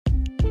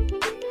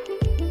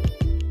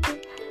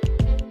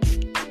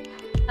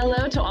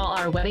Hello to all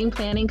our wedding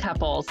planning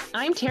couples.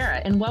 I'm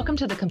Tara, and welcome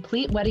to the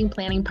Complete Wedding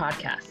Planning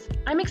Podcast.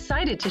 I'm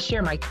excited to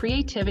share my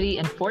creativity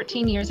and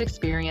 14 years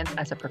experience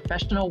as a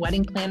professional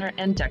wedding planner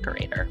and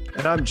decorator.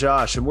 And I'm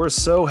Josh, and we're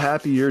so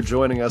happy you're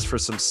joining us for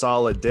some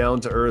solid,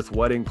 down-to-earth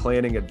wedding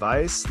planning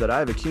advice that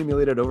I've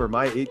accumulated over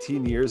my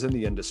 18 years in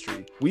the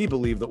industry. We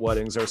believe that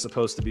weddings are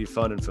supposed to be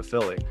fun and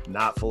fulfilling,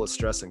 not full of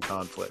stress and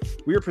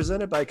conflict. We are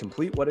presented by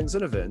Complete Weddings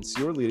and Events,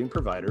 your leading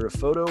provider of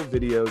photo,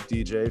 video,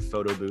 DJ,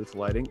 photo booth,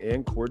 lighting,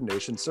 and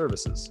coordination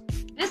services.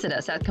 Visit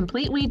us at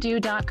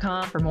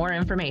CompleteWeDo.com for more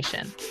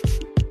information.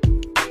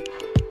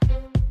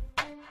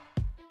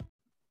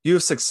 You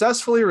have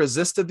successfully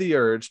resisted the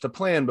urge to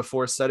plan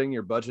before setting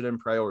your budget and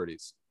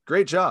priorities.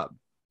 Great job.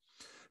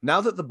 Now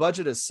that the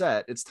budget is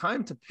set, it's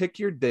time to pick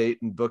your date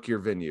and book your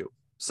venue.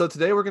 So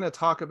today we're going to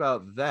talk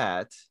about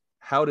that,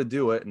 how to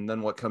do it, and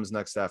then what comes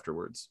next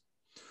afterwards.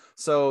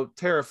 So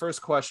Tara,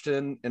 first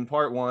question. In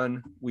part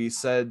one, we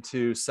said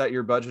to set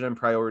your budget and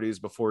priorities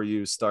before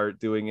you start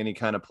doing any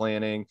kind of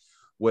planning,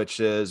 which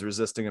is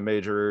resisting a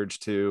major urge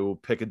to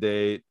pick a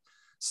date,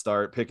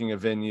 start picking a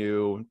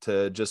venue,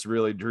 to just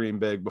really dream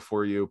big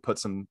before you put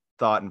some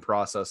thought and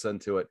process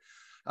into it.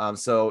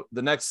 So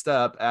the next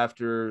step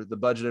after the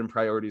budget and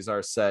priorities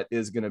are set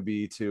is going to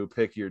be to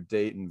pick your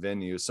date and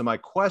venue. So my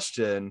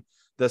question,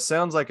 this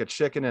sounds like a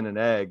chicken and an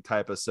egg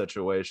type of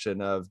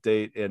situation of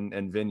date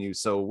and venue.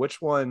 So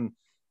which one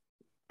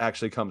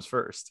actually comes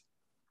first?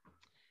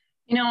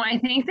 You know, I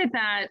think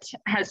that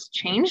has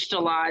changed a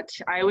lot.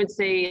 I would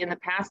say in the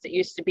past, it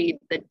used to be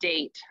the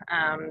date.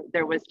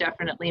 There was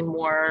definitely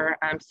more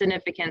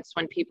significance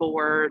when people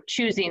were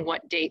choosing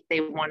what date they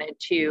wanted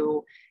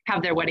to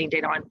have their wedding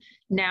date on.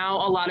 Now,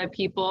 a lot of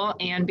people,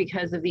 and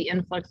because of the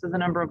influx of the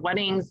number of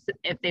weddings,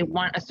 if they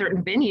want a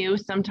certain venue,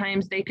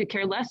 sometimes they could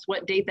care less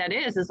what date that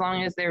is, as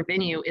long as their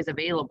venue is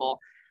available.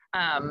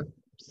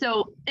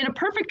 So in a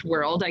perfect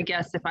world, I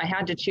guess if I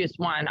had to choose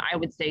one, I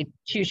would say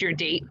choose your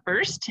date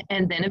first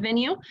and then a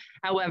venue.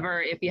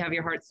 However, if you have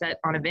your heart set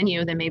on a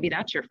venue, then maybe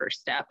that's your first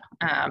step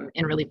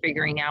in really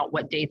figuring out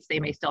what dates they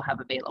may still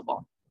have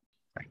available.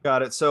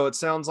 Got it. So it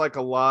sounds like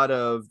a lot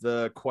of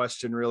the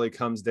question really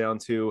comes down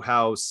to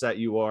how set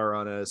you are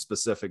on a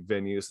specific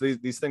venue. So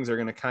these things are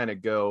going to kind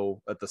of go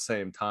at the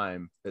same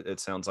time, it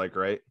sounds like,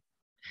 right?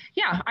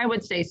 Yeah, I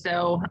would say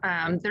so.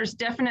 There's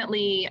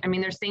definitely,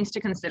 there's things to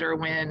consider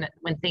when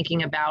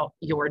thinking about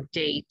your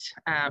date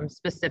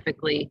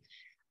specifically.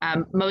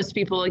 Most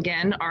people,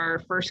 again, are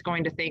first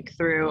going to think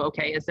through,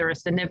 okay, is there a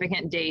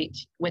significant date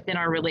within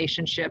our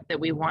relationship that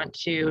we want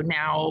to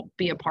now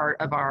be a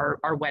part of our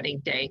wedding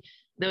day?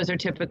 Those are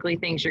typically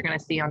things you're going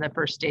to see on the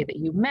first day that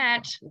you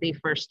met, the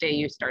first day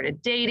you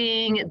started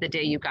dating, the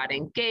day you got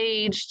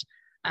engaged.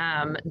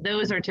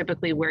 Those are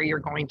typically where you're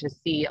going to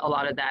see a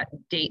lot of that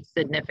date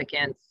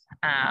significance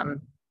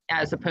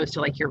as opposed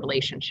to like your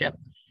relationship.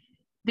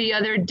 The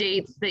other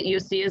dates that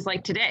you see is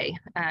like today,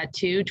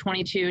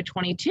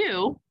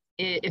 2/22/22.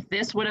 If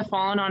this would have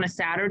fallen on a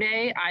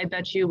Saturday, I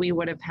bet you we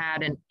would have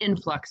had an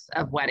influx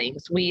of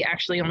weddings. We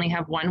actually only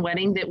have one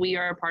wedding that we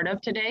are a part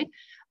of today.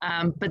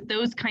 But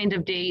those kind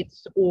of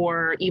dates,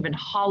 or even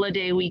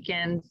holiday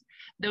weekends,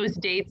 those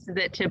dates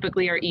that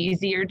typically are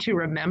easier to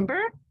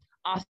remember,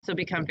 also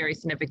become very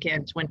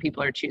significant when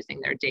people are choosing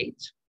their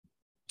dates.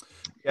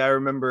 Yeah, I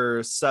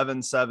remember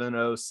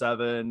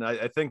 7/7/07.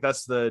 I think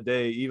that's the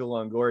day Eva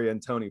Longoria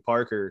and Tony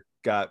Parker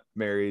got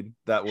married.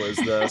 That was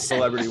the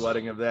celebrity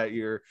wedding of that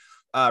year.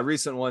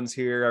 Recent ones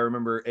here, I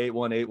remember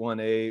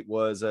 8/1/8/18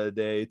 was a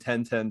day.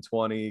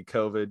 10/10/20,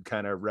 COVID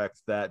kind of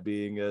wrecked that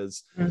being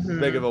as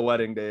big of a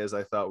wedding day as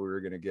I thought we were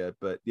going to get.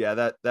 But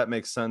yeah, that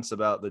makes sense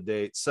about the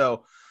date.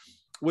 So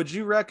would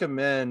you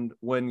recommend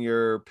when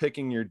you're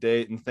picking your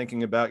date and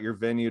thinking about your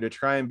venue to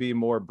try and be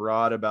more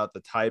broad about the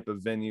type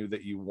of venue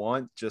that you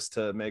want, just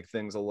to make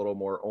things a little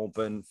more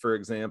open? For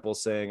example,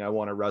 saying I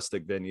want a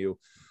rustic venue,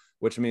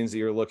 which means that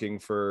you're looking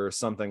for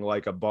something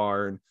like a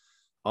barn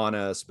on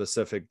a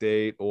specific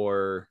date,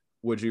 or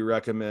would you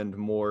recommend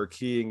more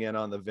keying in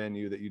on the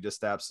venue that you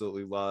just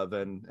absolutely love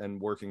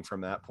and working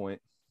from that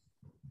point?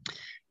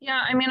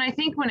 Yeah, I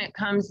think when it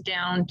comes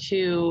down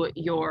to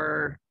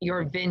your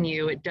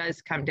venue, it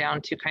does come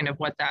down to kind of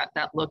what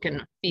that look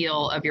and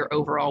feel of your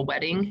overall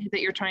wedding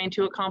that you're trying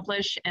to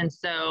accomplish. And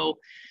so,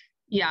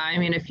 yeah,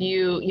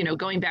 if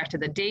going back to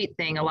the date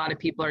thing, a lot of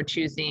people are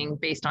choosing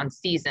based on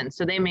season.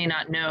 So they may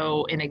not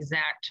know an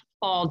exact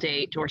fall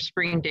date or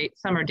spring date,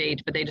 summer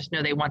date, but they just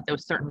know they want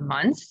those certain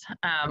months,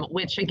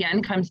 which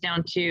again comes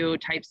down to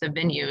types of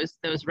venues.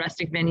 Those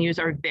rustic venues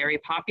are very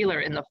popular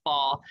in the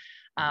fall.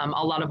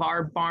 A lot of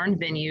our barn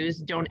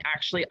venues don't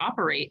actually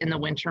operate in the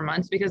winter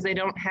months because they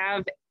don't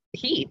have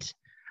heat,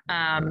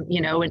 and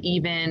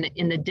even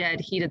in the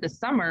dead heat of the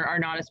summer are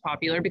not as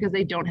popular because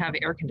they don't have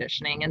air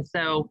conditioning. And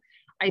so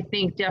I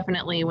think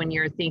definitely when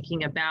you're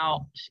thinking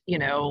about,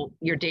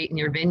 your date and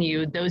your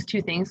venue, those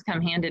two things come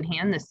hand in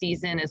hand, the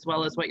season as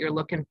well as what your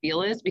look and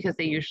feel is, because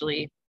they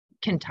usually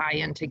can tie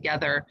in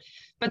together.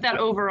 But that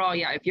overall,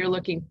 yeah, if you're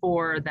looking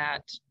for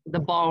that, the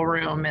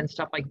ballroom and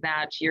stuff like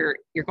that, you're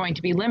going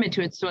to be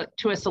limited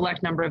to a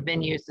select number of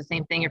venues. The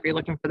same thing if you're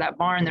looking for that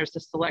barn, there's a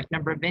select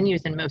number of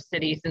venues in most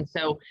cities. And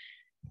so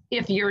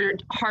if your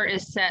heart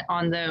is set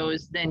on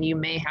those, then you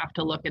may have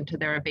to look into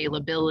their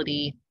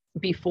availability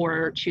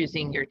before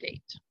choosing your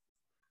date.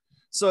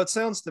 So it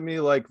sounds to me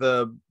like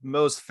the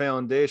most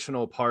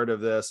foundational part of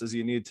this is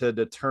you need to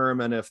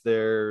determine if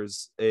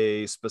there's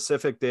a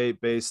specific date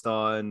based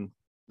on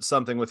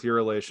something with your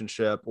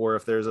relationship, or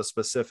if there's a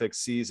specific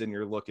season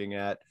you're looking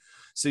at.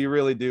 So you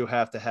really do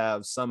have to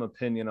have some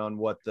opinion on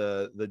what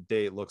the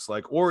date looks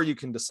like, or you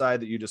can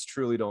decide that you just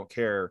truly don't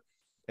care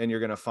and you're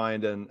going to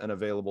find an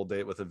available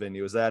date with a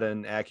venue. Is that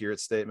an accurate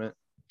statement?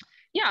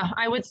 Yeah,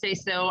 I would say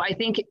so. I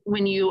think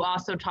when you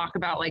also talk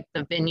about like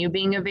the venue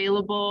being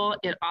available,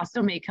 it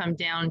also may come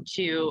down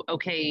to,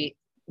 okay,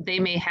 they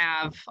may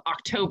have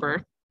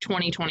October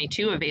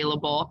 2022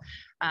 available,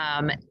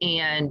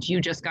 and you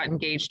just got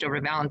engaged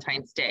over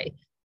Valentine's Day.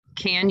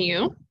 Can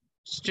you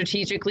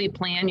strategically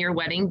plan your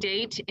wedding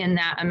date in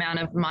that amount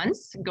of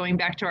months? Going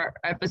back to our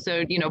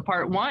episode,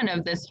 part one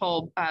of this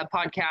whole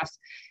podcast,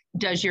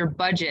 does your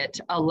budget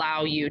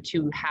allow you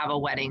to have a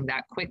wedding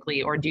that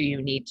quickly, or do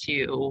you need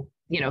to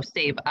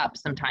save up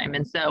some time?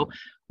 And so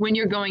when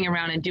you're going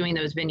around and doing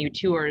those venue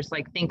tours,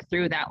 like think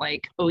through that,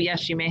 like, oh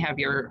yes, you may have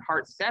your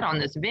heart set on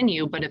this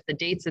venue, but if the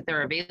dates that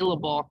they're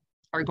available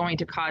are going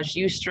to cause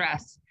you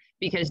stress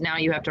because now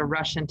you have to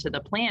rush into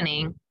the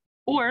planning,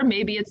 or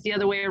maybe it's the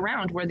other way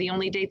around where the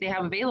only date they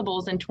have available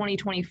is in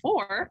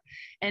 2024.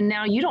 And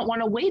now you don't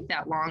want to wait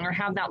that long or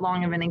have that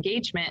long of an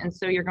engagement. And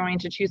so you're going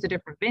to choose a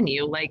different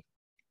venue. Like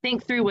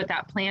think through what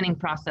that planning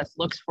process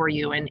looks for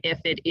you and if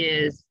it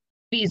is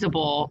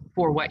feasible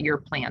for what your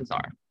plans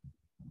are.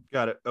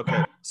 Got it.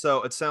 Okay.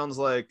 So it sounds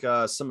like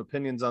some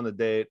opinions on the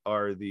date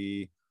are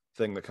the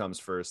thing that comes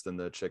first in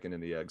the chicken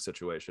and the egg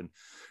situation.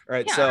 All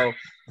right. Yeah.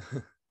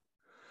 So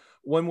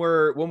when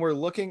we're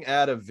looking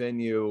at a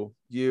venue,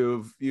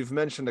 you've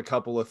mentioned a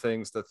couple of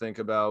things to think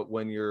about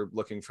when you're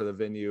looking for the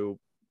venue,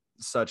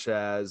 such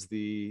as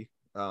the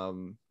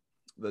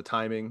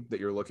timing that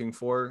you're looking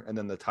for, and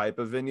then the type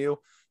of venue.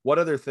 What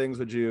other things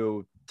would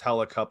you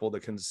tell a couple to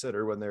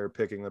consider when they're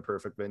picking the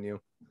perfect venue?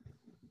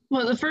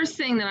 Well, the first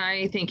thing that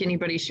I think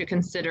anybody should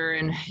consider,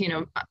 and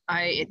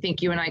I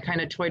think you and I kind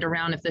of toyed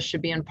around if this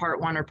should be in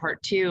part one or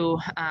part two,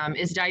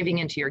 is diving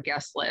into your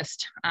guest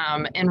list.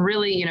 And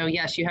really,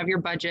 yes, you have your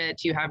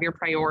budget, you have your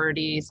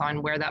priorities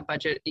on where that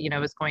budget,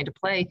 is going to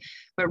play,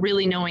 but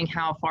really knowing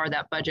how far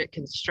that budget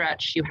can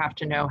stretch, you have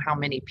to know how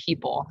many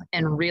people.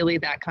 And really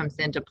that comes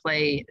into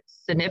play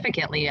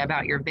significantly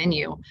about your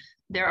venue.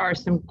 There are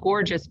some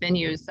gorgeous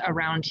venues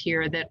around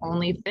here that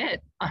only fit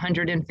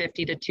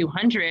 150 to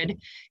 200.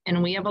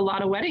 And we have a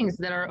lot of weddings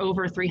that are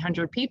over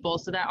 300 people.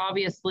 So that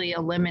obviously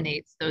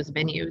eliminates those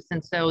venues.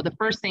 And so the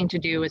first thing to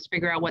do is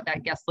figure out what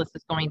that guest list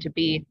is going to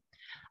be.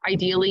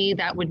 Ideally,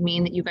 that would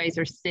mean that you guys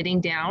are sitting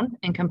down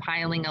and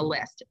compiling a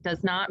list. It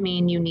does not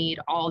mean you need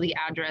all the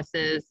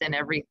addresses and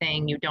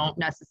everything. You don't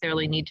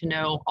necessarily need to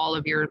know all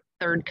of your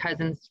third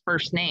cousin's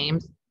first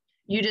names.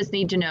 You just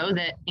need to know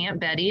that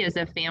Aunt Betty is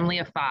a family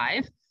of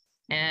 5.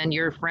 And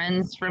your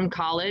friends from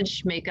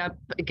college make up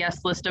a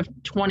guest list of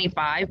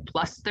 25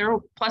 plus their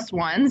plus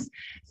ones.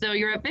 So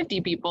you're at 50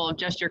 people of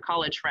just your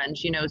college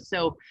friends,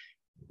 so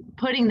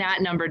putting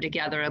that number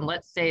together, and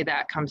let's say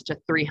that comes to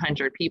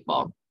 300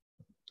 people.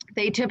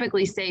 They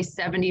typically say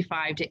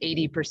 75 to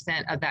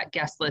 80% of that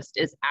guest list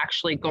is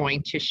actually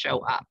going to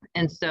show up.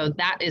 And so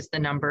that is the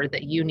number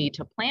that you need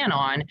to plan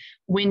on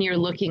when you're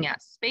looking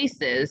at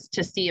spaces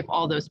to see if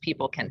all those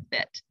people can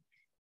fit.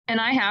 And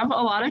I have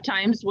a lot of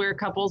times where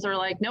couples are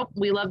like, nope,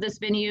 we love this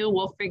venue.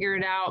 We'll figure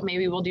it out.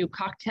 Maybe we'll do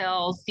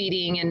cocktail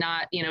seating and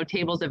not,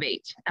 tables of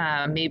 8.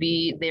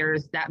 Maybe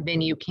there's that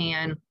venue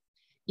can,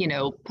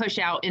 push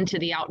out into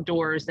the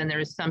outdoors and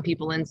there's some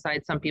people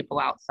inside, some people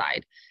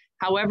outside.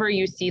 However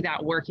you see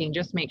that working,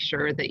 just make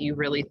sure that you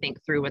really think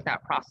through what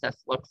that process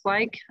looks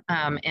like,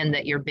 and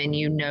that your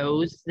venue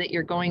knows that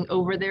you're going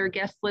over their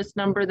guest list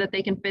number that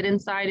they can fit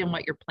inside and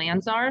what your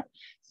plans are,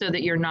 so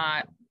that you're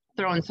not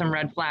throwing some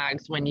red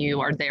flags when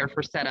you are there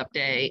for setup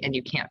day and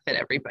you can't fit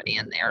everybody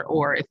in there,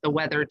 or if the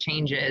weather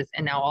changes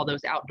and now all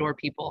those outdoor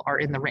people are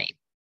in the rain.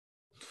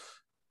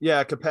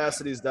 Yeah,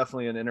 capacity is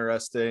definitely an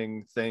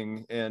interesting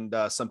thing, and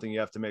something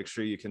you have to make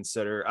sure you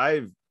consider.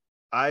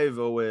 I've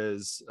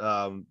always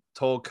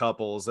told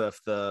couples if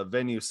the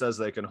venue says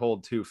they can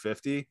hold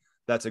 250,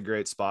 that's a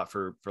great spot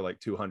for like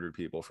 200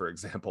 people, for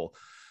example.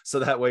 So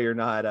that way you're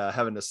not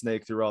having to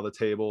snake through all the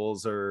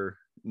tables or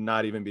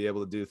not even be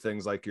able to do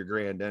things like your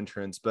grand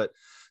entrance. But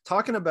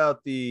talking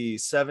about the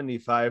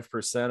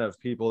 75% of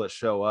people that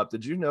show up,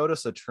 did you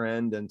notice a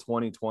trend in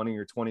 2020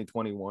 or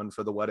 2021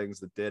 for the weddings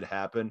that did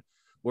happen,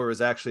 where it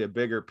was actually a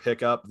bigger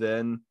pickup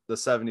than the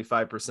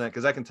 75%?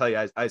 Because I can tell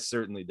you, I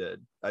certainly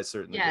did. Yes.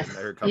 Did.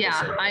 I heard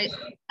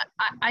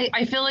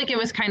I feel like it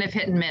was kind of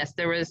hit and miss.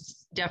 There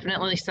was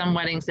definitely some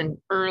weddings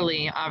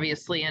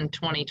obviously in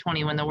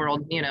 2020 when the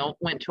world,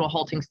 went to a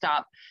halting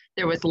stop,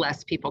 there was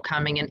less people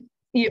coming. And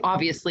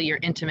obviously your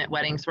intimate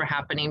weddings were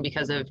happening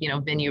because of,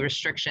 venue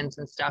restrictions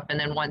and stuff. And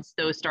then once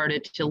those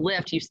started to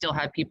lift, you still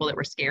had people that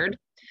were scared.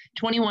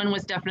 21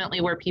 was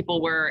definitely where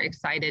people were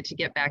excited to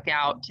get back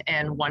out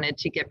and wanted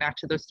to get back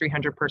to those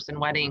 300-person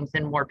weddings,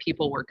 and more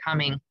people were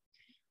coming.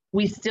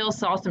 We still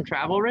saw some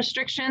travel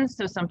restrictions.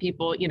 So some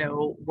people,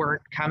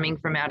 weren't coming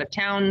from out of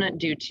town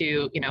due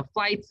to,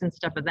 flights and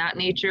stuff of that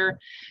nature.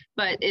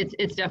 But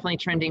it's definitely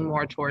trending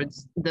more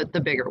towards the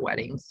bigger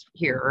weddings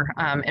here,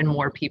 and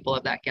more people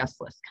of that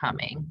guest list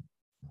coming.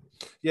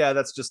 Yeah,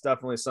 that's just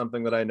definitely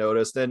something that I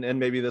noticed. And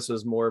maybe this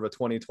was more of a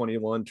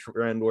 2021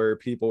 trend where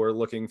people were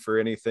looking for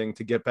anything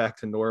to get back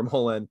to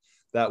normal. And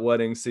that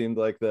wedding seemed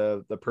like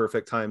the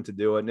perfect time to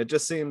do it. And it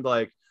just seemed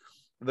like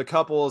the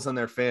couples and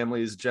their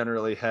families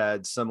generally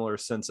had similar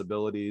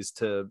sensibilities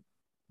to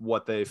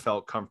what they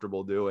felt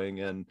comfortable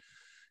doing. And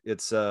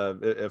it's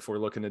if we're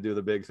looking to do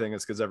the big thing,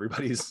 it's because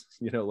everybody's,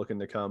 looking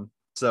to come.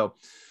 So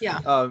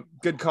yeah,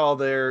 good call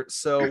there.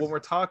 So when we're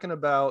talking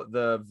about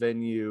the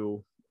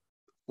venue,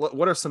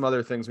 what are some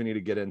other things we need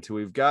to get into?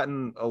 We've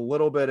gotten a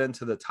little bit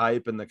into the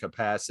type and the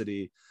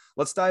capacity.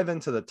 Let's dive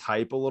into the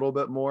type a little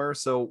bit more.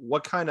 So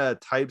what kind of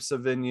types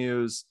of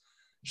venues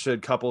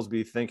should couples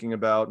be thinking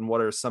about, and what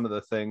are some of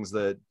the things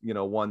that,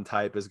 one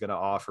type is going to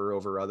offer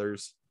over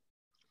others?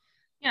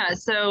 Yeah,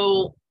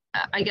 so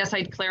I guess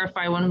I'd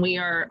clarify, when we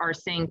are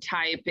saying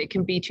type, it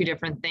can be two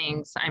different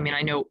things. I mean,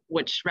 I know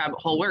which rabbit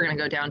hole we're going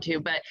to go down to,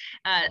 but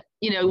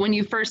when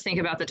you first think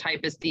about the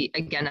type, is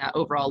again, that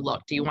overall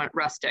look. Do you want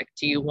rustic?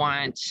 Do you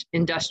want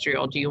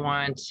industrial? Do you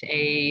want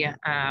a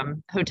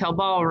hotel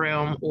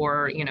ballroom,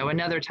 or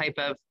another type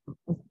of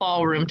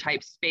ballroom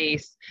type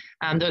space?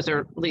 Those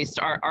are at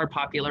least our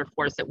popular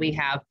fours that we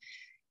have.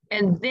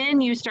 And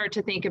then you start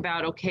to think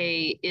about,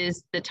 okay,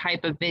 is the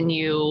type of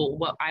venue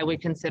what I would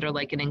consider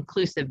like an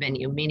inclusive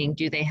venue? Meaning,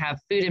 do they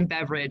have food and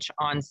beverage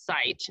on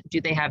site?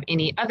 Do they have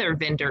any other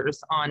vendors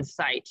on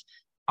site?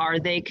 Are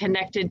they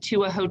connected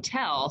to a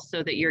hotel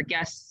so that your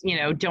guests,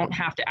 don't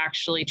have to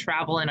actually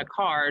travel in a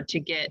car to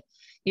get,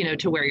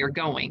 to where you're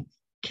going?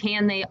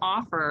 Can they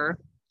offer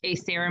a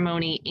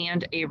ceremony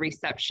and a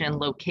reception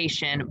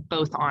location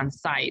both on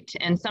site?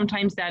 And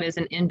sometimes that is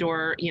an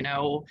indoor,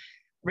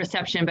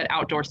 reception but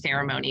outdoor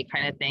ceremony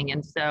kind of thing.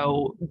 And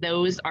so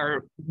those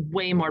are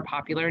way more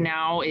popular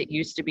now. It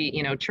used to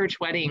be, church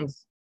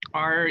weddings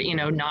are,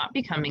 not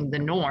becoming the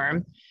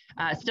norm.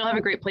 Still have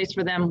a great place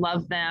for them,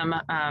 love them,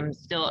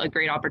 still a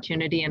great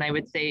opportunity. And I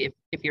would say,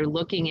 if you're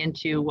looking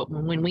into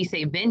when we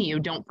say venue,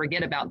 don't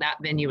forget about that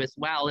venue as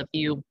well. If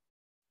you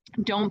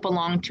don't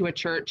belong to a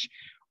church,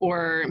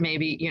 or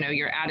maybe,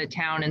 you're out of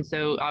town, and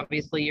so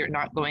obviously you're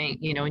not going,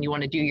 and you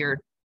want to do your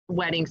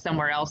wedding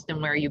somewhere else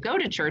than where you go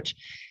to church,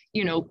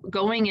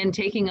 going and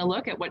taking a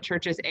look at what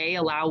churches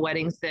allow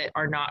weddings that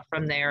are not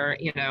from their,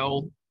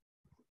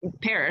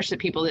 parish, that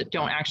people that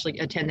don't actually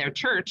attend their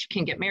church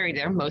can get married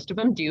there. Most of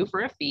them do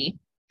for a fee.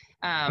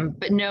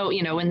 But no,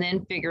 and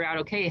then figure out,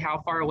 okay,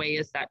 how far away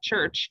is that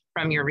church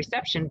from your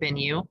reception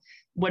venue?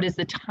 What is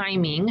the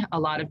timing? A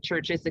lot of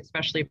churches,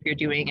 especially if you're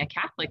doing a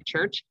Catholic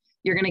church,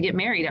 you're going to get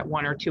married at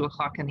 1 or 2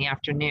 o'clock in the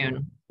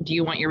afternoon. Do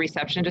you want your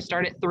reception to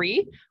start at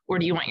 3, or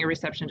do you want your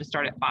reception to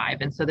start at 5?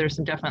 And so there's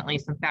definitely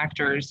some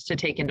factors to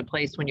take into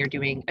place when you're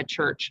doing a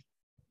church.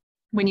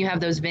 When you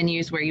have those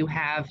venues where you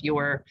have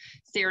your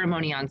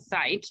ceremony on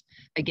site,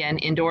 again,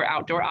 indoor,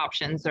 outdoor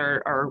options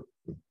are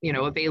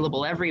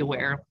available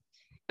everywhere.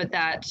 But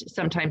that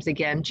sometimes,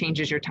 again,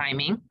 changes your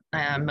timing.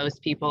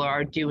 Most people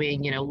are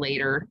doing,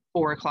 later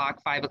 4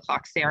 o'clock, 5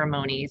 o'clock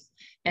ceremonies,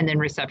 and then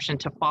reception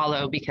to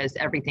follow, because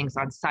everything's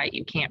on site.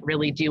 You can't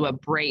really do a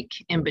break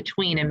in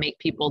between and make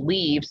people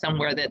leave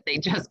somewhere that they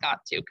just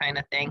got to, kind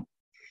of thing.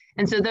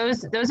 And so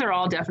those are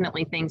all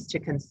definitely things to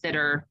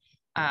consider.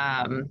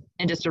 And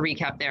just to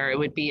recap there, it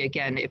would be,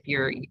 again, if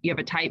you have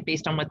a type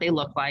based on what they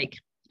look like.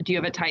 Do you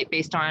have a type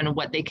based on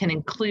what they can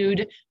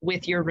include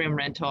with your room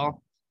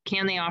rental?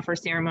 Can they offer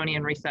ceremony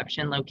and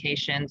reception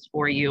locations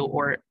for you,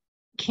 or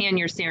can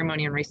your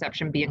ceremony and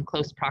reception be in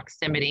close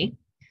proximity?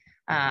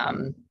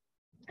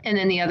 And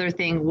then the other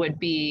thing would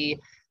be,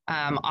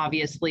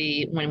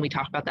 obviously, when we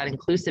talk about that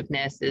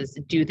inclusiveness, is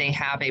do they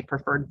have a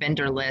preferred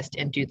vendor list,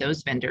 and do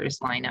those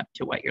vendors line up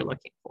to what you're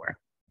looking for?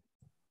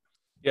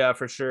 Yeah,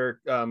 for sure.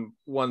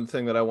 One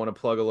thing that I want to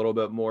plug a little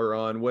bit more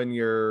on, when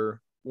you're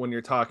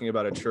talking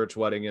about a church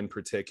wedding in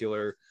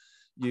particular,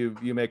 you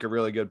make a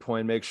really good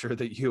point. Make sure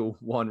that you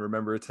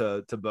remember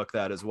to book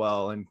that as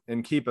well,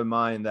 and keep in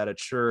mind that a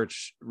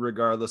church,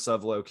 regardless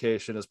of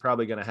location, is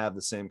probably going to have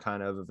the same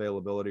kind of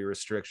availability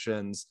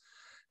restrictions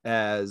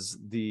as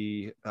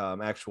the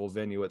actual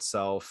venue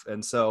itself.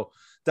 And so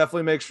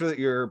definitely make sure that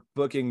you're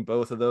booking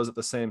both of those at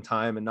the same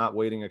time, and not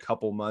waiting a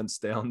couple months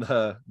down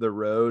the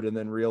road and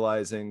then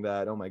realizing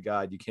that, oh my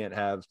God, you can't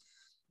have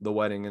the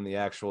wedding in the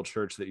actual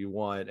church that you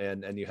want,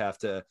 and you have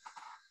to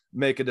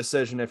make a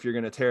decision if you're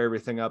going to tear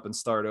everything up and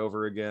start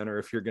over again, or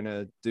if you're going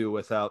to do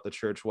without the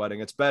church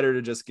wedding. It's better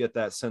to just get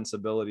that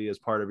sensibility as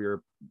part of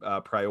your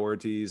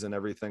priorities and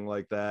everything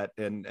like that,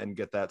 and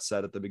get that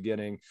set at the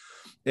beginning.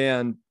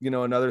 And,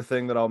 another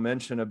thing that I'll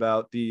mention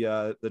about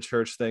the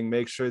church thing,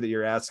 make sure that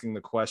you're asking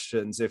the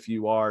questions. If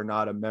you are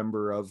not a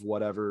member of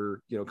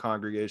whatever,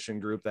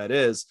 congregation group that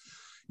is,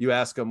 you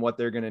ask them what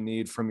they're going to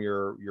need from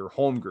your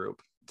home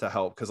group to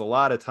help. Because a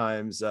lot of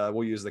times,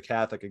 we'll use the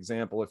Catholic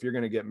example. If you're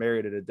going to get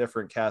married at a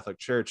different Catholic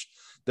church,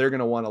 they're going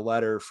to want a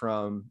letter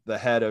from the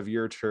head of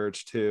your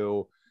church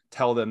to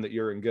tell them that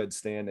you're in good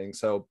standing.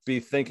 So be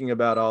thinking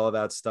about all of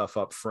that stuff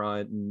up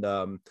front,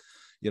 and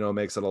it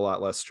makes it a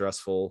lot less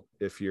stressful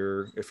if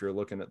you're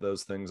looking at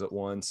those things at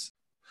once.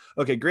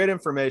 Okay, great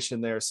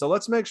information there. So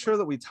let's make sure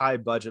that we tie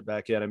budget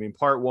back in. I mean,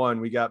 part one,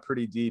 we got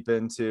pretty deep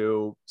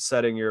into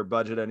setting your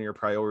budget and your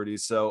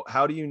priorities. So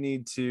how do you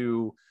need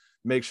to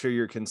make sure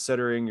you're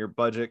considering your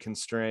budget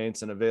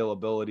constraints and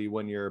availability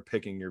when you're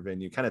picking your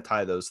venue? Kind of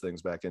tie those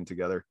things back in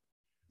together.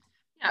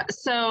 Yeah,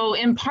 so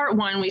in part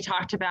one, we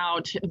talked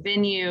about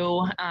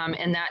venue,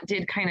 and that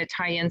did kind of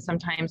tie in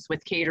sometimes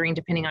with catering,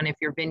 depending on if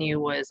your venue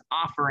was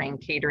offering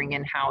catering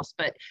in-house.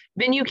 But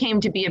venue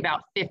came to be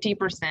about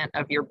 50%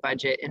 of your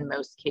budget in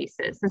most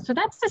cases. And so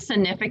that's a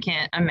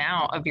significant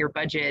amount of your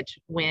budget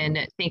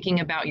when thinking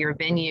about your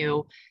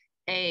venue.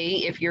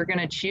 If you're going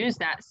to choose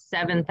that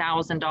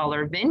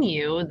 $7,000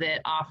 venue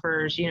that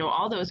offers,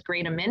 all those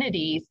great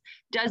amenities,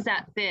 does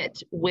that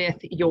fit with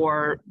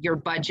your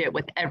budget,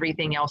 with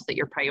everything else that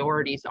your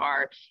priorities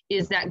are?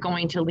 Is that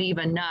going to leave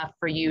enough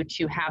for you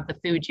to have the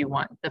food you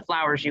want, the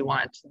flowers you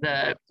want,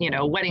 the,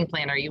 wedding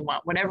planner you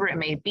want, whatever it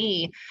may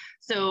be?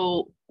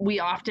 So we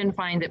often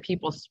find that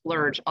people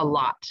splurge a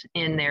lot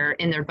in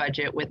their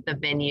budget with the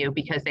venue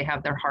because they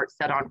have their heart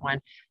set on one.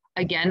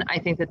 Again, I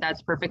think that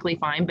that's perfectly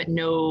fine, but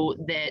know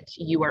that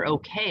you are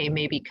okay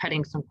maybe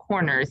cutting some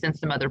corners in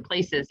some other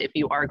places if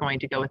you are going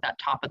to go with that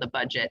top of the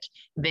budget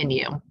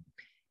venue.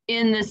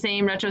 In the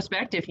same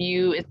retrospect, if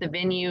the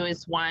venue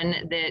is one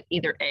that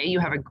either you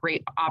have a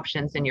great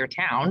options in your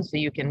town, so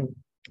you can,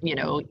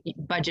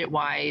 budget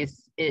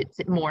wise, it's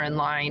more in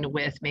line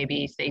with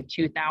maybe say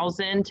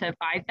 2,000 to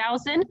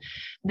 5,000,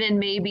 then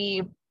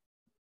maybe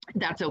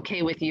that's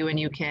okay with you, and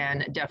you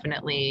can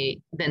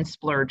definitely then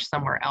splurge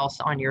somewhere else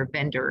on your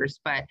vendors.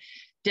 But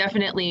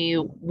definitely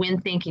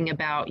when thinking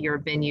about your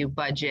venue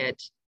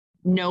budget,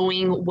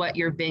 knowing what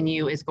your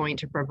venue is going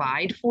to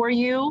provide for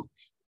you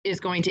is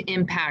going to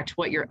impact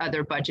what your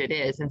other budget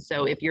is. And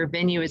so if your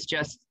venue is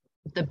just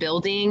the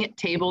building,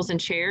 tables and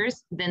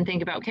chairs, then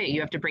think about, okay,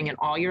 you have to bring in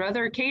all your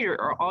other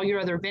all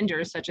your other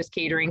vendors, such as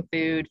catering,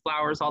 food,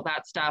 flowers, all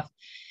that stuff.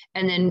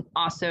 And then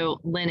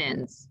also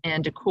linens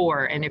and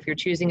decor. And if you're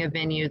choosing a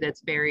venue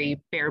that's very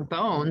bare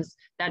bones,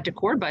 that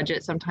decor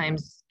budget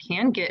sometimes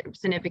can get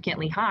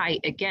significantly high.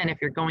 Again, if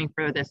you're going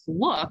for this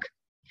look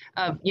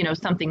of,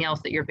 something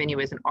else that your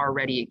venue isn't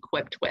already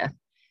equipped with.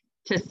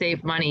 To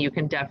save money, you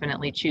can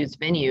definitely choose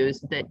venues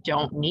that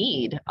don't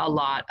need a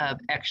lot of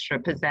extra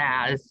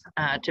pizzazz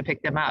to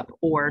pick them up,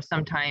 or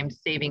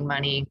sometimes saving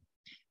money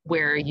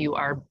where you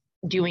are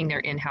doing their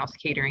in-house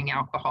catering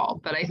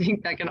alcohol. But I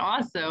think that can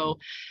also,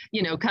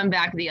 come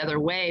back the other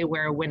way,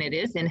 where when it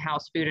is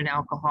in-house food and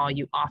alcohol,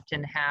 you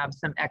often have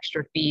some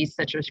extra fees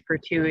such as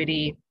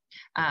gratuity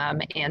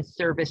and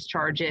service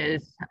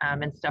charges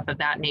and stuff of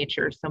that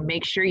nature. So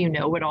make sure you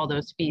know what all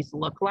those fees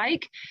look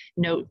like.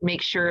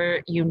 Make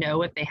sure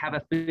if they have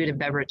a food and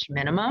beverage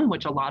minimum,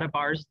 which a lot of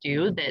bars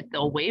do, that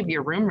they'll waive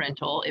your room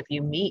rental if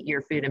you meet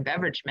your food and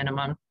beverage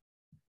minimum.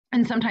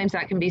 And sometimes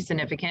that can be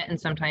significant,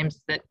 and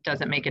sometimes that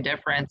doesn't make a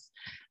difference.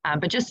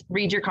 But just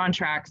read your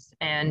contracts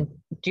and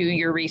do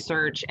your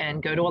research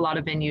and go to a lot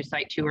of venue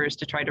site tours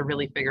to try to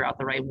really figure out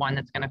the right one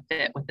that's going to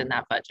fit within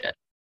that budget.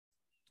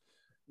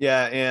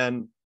 Yeah,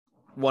 and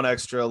one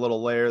extra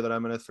little layer that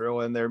I'm going to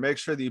throw in there, make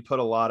sure that you put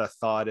a lot of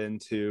thought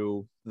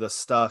into the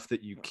stuff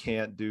that you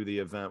can't do the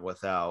event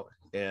without.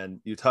 And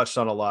you touched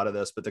on a lot of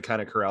this, but to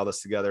kind of corral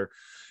this together,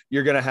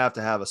 you're going to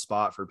have a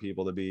spot for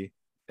people to be.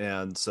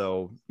 And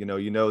so, that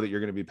you're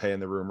going to be paying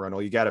the room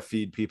rental. You got to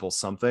feed people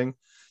something.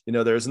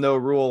 There's no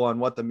rule on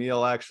what the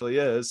meal actually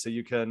is. So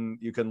you can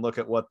look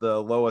at what the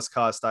lowest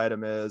cost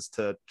item is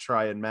to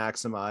try and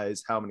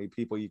maximize how many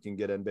people you can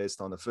get in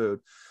based on the food.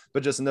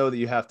 But just know that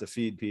you have to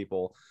feed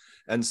people.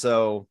 And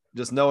so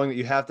just knowing that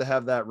you have to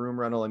have that room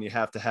rental and you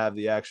have to have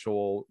the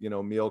actual,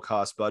 meal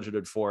cost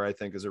budgeted for, I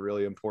think is a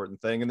really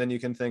important thing. And then you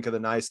can think of the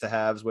nice to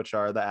haves, which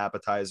are the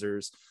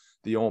appetizers,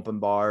 the open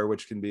bar,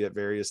 which can be at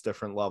various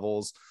different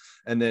levels,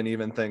 and then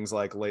even things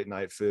like late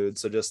night food.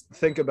 So just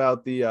think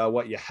about the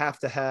what you have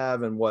to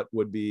have and what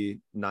would be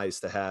nice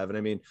to have. And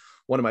I mean,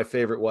 one of my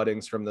favorite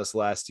weddings from this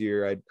last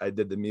year, I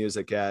did the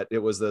music at, it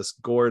was this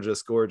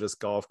gorgeous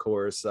golf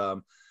course,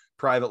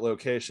 private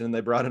location.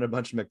 They brought in a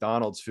bunch of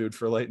McDonald's food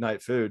for late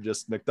night food,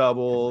 just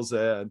McDoubles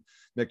and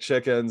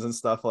McChickens and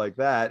stuff like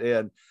that.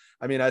 And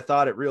I mean, I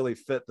thought it really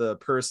fit the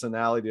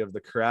personality of the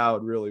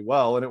crowd really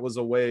well. And it was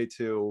a way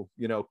to,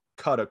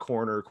 cut a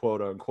corner, quote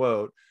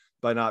unquote,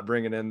 by not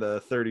bringing in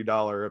the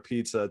 $30 a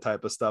pizza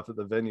type of stuff that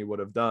the venue would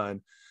have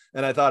done.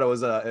 And I thought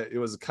it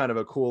was kind of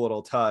a cool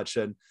little touch.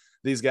 And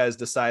these guys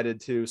decided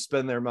to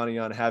spend their money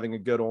on having a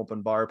good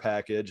open bar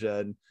package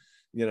and,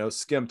 you know,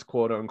 skimped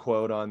quote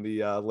unquote on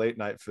the late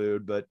night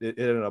food, but it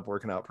ended up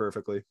working out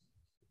perfectly.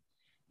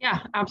 Yeah,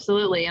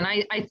 absolutely. And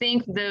I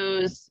think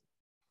those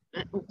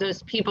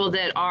people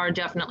that are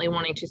definitely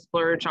wanting to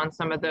splurge on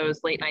some of those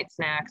late night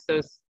snacks,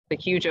 the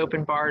huge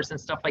open bars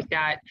and stuff like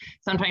that,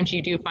 sometimes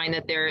you do find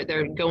that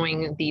they're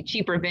going the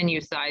cheaper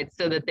venue side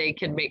so that they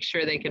can make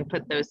sure they can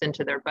put those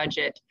into their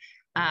budget.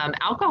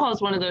 Alcohol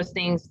is one of those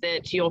things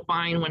that you'll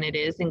find when it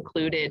is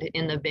included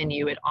in the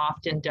venue, it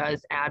often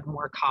does add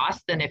more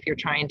cost than if you're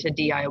trying to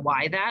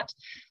DIY that.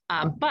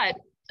 But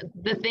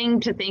the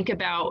thing to think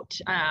about,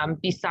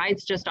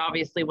 besides just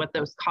obviously what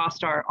those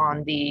costs are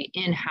on the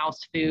in-house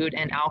food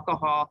and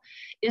alcohol,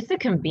 is the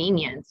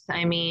convenience.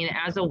 I mean,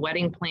 as a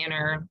wedding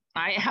planner,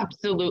 I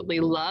absolutely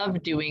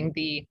love doing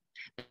the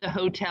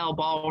hotel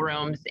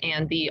ballrooms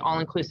and the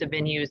all-inclusive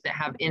venues that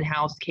have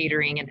in-house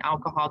catering and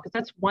alcohol, because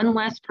that's one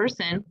less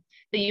person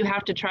that you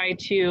have to try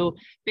to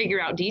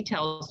figure out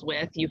details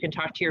with. You can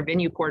talk to your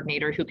venue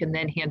coordinator who can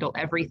then handle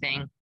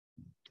everything.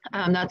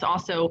 That's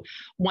also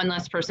one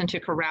less person to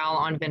corral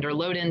on vendor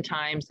load-in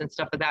times and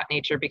stuff of that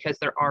nature because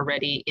they're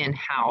already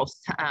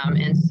in-house.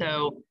 And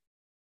so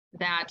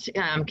that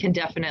can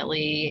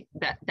definitely,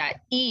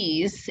 that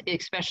ease,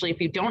 especially if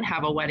you don't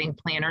have a wedding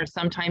planner,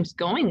 sometimes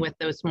going with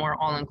those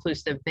more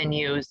all-inclusive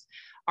venues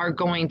are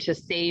going to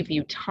save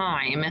you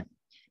time.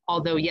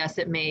 Although, yes,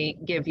 it may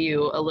give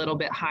you a little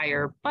bit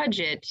higher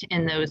budget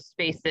in those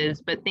spaces,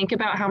 but think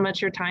about how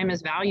much your time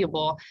is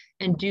valuable.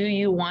 And do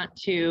you want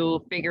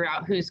to figure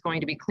out who's going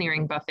to be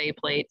clearing buffet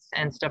plates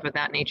and stuff of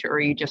that nature, or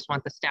you just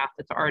want the staff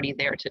that's already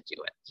there to do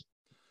it?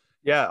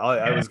 Yeah,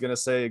 I was going to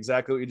say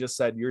exactly what you just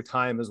said. Your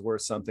time is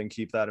worth something.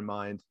 Keep that in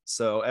mind.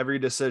 So every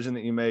decision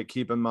that you make,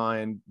 keep in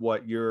mind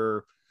what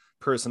your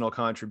personal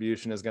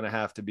contribution is going to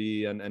have to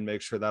be, and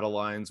make sure that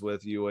aligns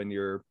with you and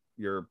your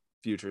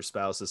future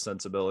spouse's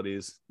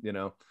sensibilities, you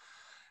know.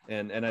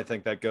 And I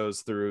think that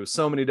goes through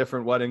so many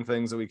different wedding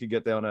things that we could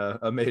get down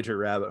a major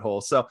rabbit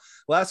hole. So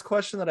last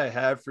question that I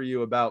have for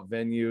you about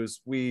venues,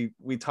 we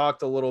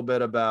talked a little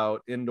bit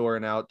about indoor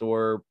and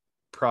outdoor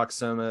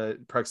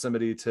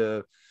proximity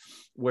to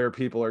where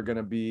people are going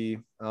to be,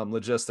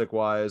 logistic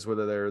wise,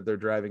 whether they're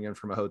driving in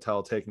from a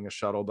hotel, taking a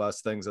shuttle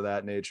bus, things of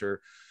that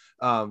nature.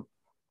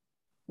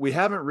 We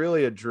haven't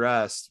really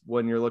addressed,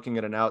 when you're looking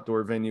at an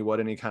outdoor venue, what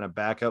any kind of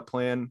backup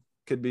plan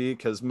could be,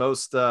 because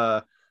most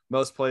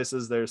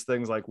places there's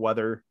things like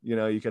weather. You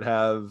know, you could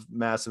have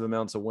massive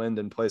amounts of wind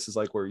in places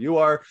like where you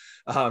are.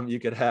 You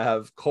could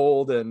have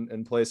cold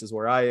in places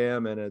where I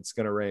am, and it's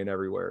going to rain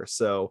everywhere.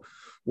 So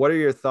what are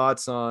your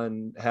thoughts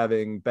on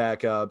having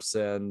backups,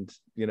 and,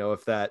 you know,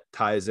 if that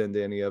ties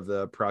into any of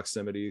the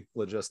proximity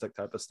logistic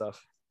type of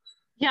stuff?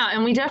 Yeah,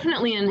 and we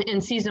definitely in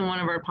season 1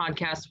 of our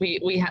podcast,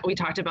 we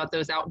talked about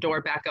those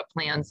outdoor backup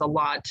plans a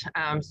lot.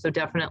 So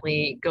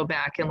definitely go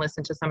back and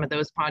listen to some of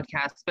those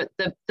podcasts. But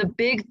the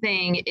big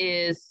thing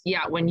is,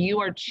 yeah, when you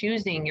are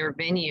choosing your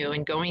venue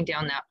and going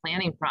down that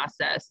planning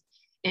process,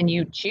 and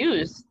you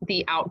choose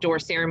the outdoor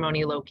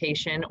ceremony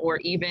location, or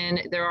even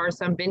there are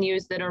some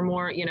venues that are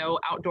more, you know,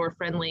 outdoor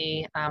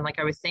friendly. Like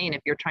I was saying,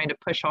 if you're trying to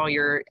push all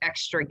your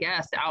extra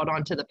guests out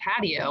onto the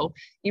patio,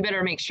 you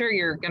better make sure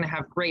you're going to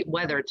have great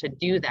weather to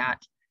do that.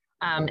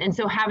 And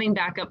so having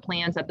backup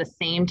plans at the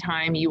same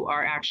time you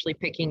are actually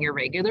picking your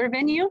regular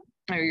venue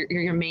or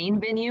your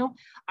main venue,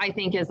 I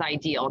think is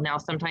ideal. Now,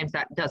 sometimes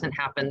that doesn't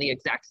happen the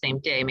exact same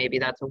day. Maybe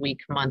that's a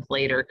week, month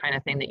later kind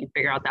of thing that you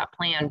figure out that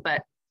plan.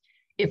 But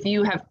if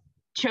you have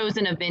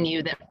chosen a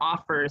venue that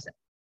offers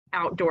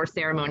outdoor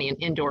ceremony and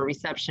indoor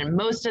reception,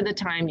 most of the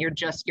time your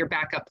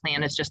backup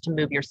plan is just to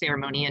move your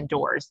ceremony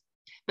indoors.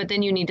 But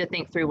then you need to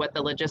think through what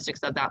the logistics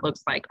of that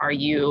looks like. Are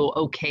you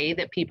okay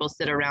that people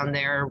sit around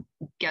their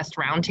guest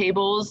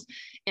roundtables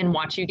and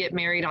watch you get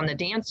married on the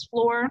dance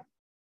floor?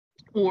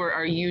 Or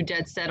are you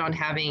dead set on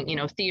having, you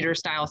know, theater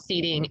style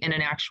seating in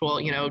an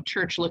actual, you know,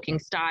 church looking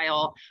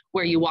style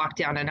where you walk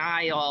down an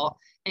aisle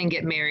and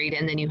get married,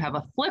 and then you have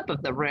a flip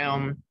of the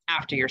room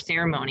after your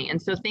ceremony? And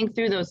so think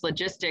through those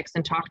logistics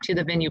and talk to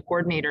the venue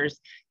coordinators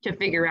to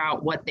figure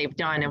out what they've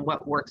done and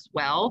what works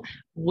well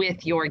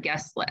with your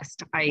guest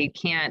list. I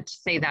can't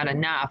say that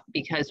enough,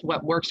 because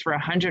what works for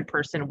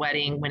 100-person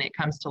wedding when it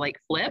comes to like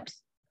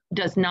flips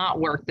does not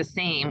work the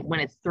same when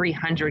it's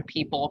 300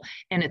 people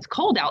and it's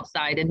cold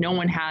outside and no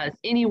one has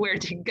anywhere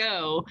to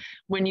go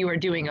when you are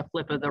doing a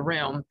flip of the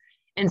room.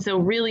 And so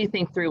really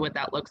think through what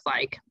that looks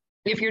like.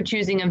 If you're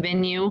choosing a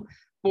venue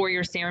for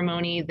your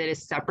ceremony that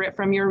is separate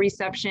from your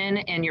reception,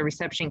 and your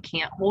reception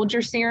can't hold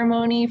your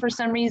ceremony for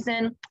some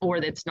reason,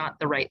 or that's not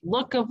the right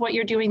look of what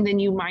you're doing, then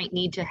you might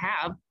need to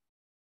have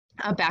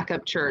a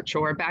backup church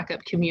or a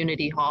backup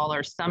community hall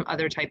or some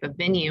other type of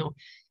venue.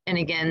 And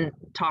again,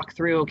 talk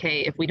through,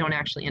 okay, if we don't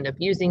actually end up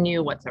using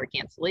you, what's our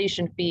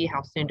cancellation fee?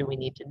 How soon do we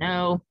need to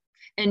know?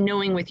 And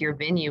knowing with your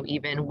venue,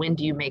 even when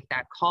do you make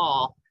that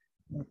call?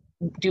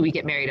 do we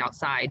get married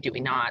outside? Do we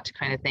not?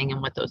 Kind of thing,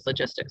 and what those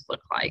logistics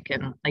look like.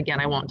 And again,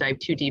 I won't dive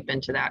too deep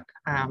into that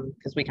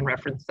because we can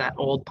reference that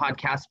old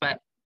podcast, but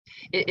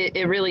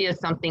it really is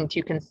something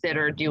to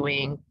consider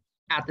doing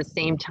at the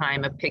same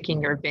time of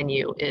picking your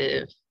venue.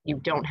 If you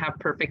don't have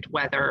perfect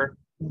weather,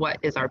 what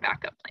is our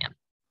backup plan?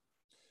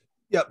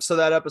 Yep. So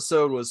that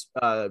episode was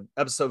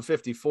episode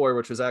 54,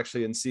 which was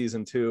actually in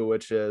season 2,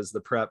 which is the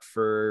prep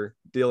for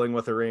dealing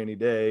with a rainy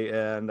day.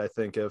 And I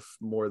think if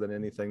more than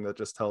anything, that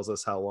just tells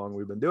us how long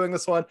we've been doing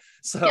this one.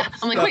 So yeah,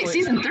 I'm like, wait,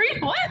 season 3?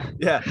 What?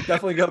 Yeah,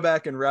 definitely go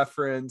back and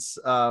reference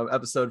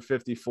episode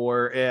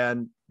 54.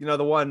 And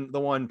the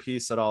one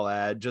piece that I'll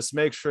add, just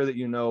make sure that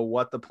you know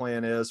what the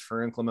plan is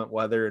for inclement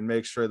weather and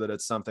make sure that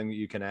it's something that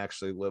you can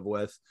actually live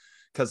with.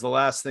 Because the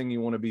last thing you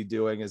want to be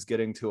doing is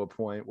getting to a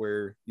point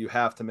where you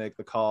have to make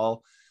the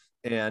call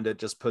and it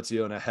just puts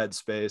you in a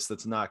headspace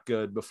that's not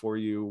good before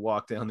you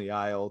walk down the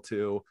aisle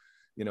to,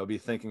 be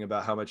thinking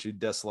about how much you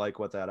dislike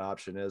what that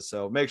option is.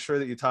 So make sure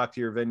that you talk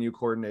to your venue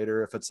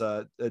coordinator if it's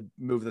a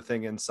move the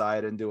thing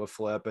inside and do a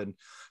flip, and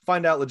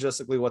find out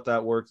logistically what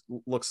that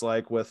looks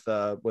like with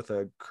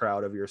a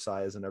crowd of your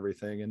size and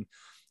everything. And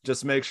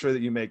just make sure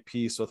that you make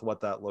peace with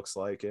what that looks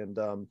like. And,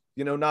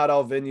 not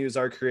all venues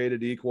are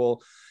created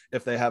equal.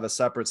 If they have a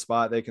separate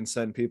spot, they can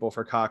send people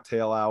for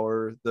cocktail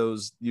hour.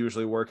 Those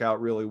usually work out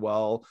really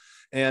well.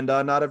 And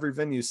not every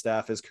venue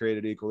staff is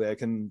created equally. I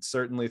can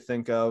certainly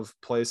think of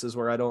places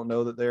where I don't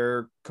know that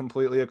they're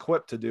completely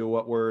equipped to do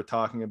what we're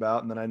talking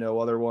about. And then I know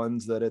other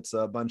ones that it's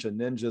a bunch of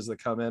ninjas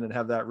that come in and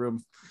have that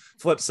room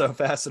flip so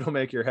fast it'll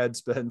make your head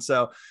spin.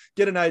 So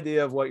get an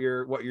idea of what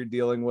you're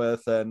dealing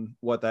with and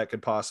what that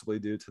could possibly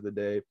do to the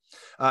day.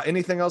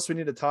 Anything else we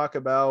need to talk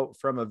about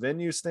from a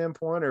venue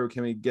standpoint, or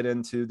can we get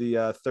into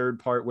the third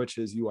part, which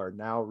is you are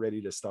now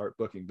ready to start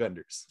booking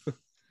vendors?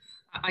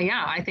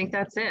 Yeah, I think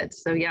that's it.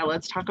 So yeah,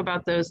 let's talk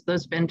about those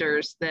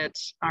vendors that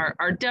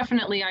are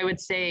definitely, I would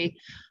say,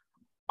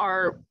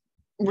 are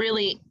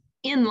really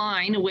in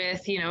line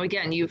with,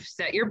 again, you've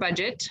set your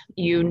budget,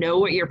 you know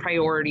what your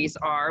priorities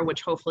are,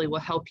 which hopefully will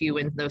help you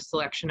in the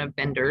selection of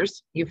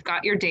vendors. You've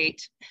got your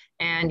date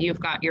and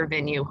you've got your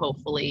venue,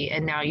 hopefully,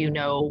 and now you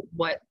know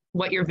what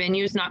your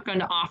venue is not going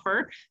to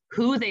offer,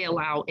 who they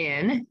allow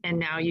in, and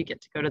now you get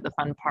to go to the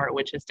fun part,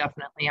 which is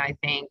definitely, I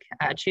think,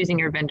 choosing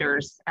your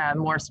vendors,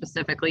 more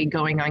specifically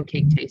going on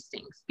cake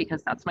tastings,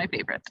 because that's my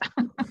favorite.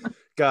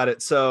 Got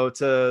it. So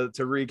to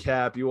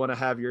recap, you want to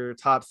have your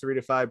top 3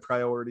 to 5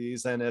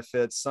 priorities, and if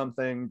it's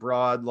something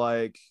broad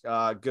like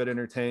good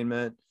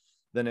entertainment,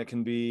 then it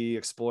can be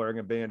exploring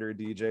a band or a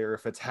DJ, or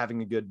if it's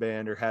having a good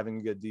band or having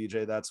a good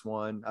DJ, that's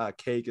one.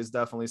 Cake is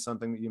definitely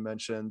something that you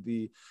mentioned.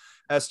 The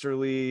Esther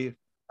Lee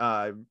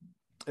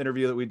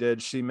interview that we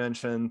did, she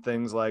mentioned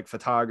things like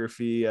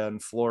photography and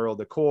floral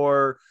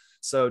decor.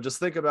 So just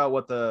think about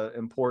what the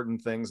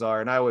important things are.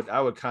 And I would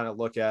kind of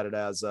look at it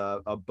as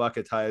a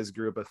bucketized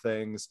group of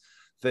things.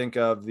 Think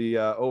of the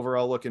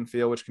overall look and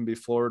feel, which can be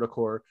floral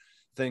decor.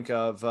 Think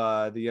of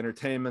the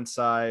entertainment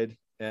side,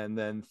 and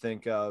then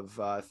think of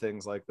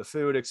things like the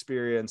food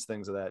experience,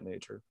 things of that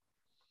nature.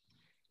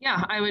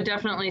 Yeah, I would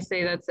definitely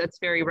say that's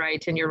very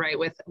right. And you're right,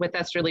 with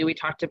Esther Lee, we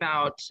talked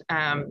about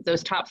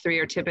those top 3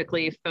 are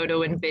typically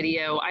photo and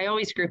video. I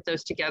always group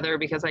those together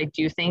because I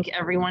do think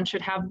everyone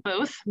should have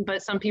both,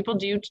 but some people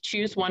do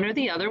choose one or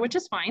the other, which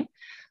is fine.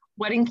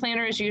 Wedding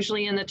planner is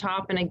usually in the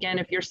top. And again,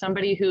 if you're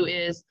somebody who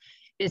is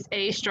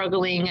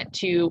struggling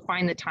to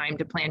find the time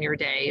to plan your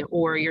day,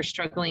 or you're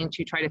struggling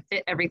to try to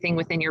fit everything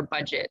within your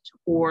budget,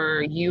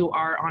 or you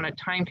are on a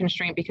time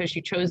constraint because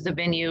you chose the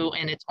venue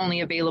and it's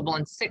only available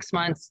in 6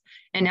 months,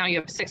 and now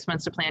you have 6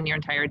 months to plan your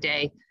entire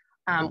day.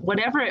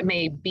 Whatever it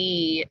may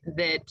be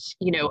that,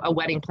 a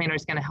wedding planner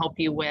is going to help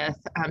you with,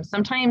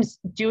 sometimes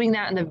doing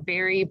that in the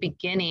very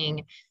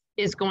beginning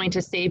is going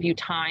to save you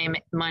time,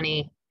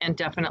 money, and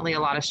definitely a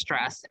lot of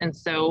stress. And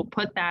so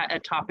put that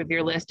at top of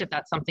your list if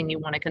that's something you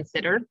want to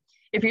consider.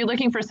 If you're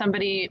looking for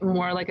somebody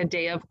more like a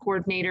day of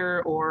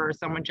coordinator or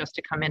someone just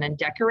to come in and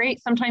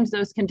decorate, sometimes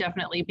those can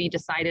definitely be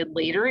decided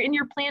later in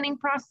your planning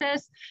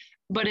process,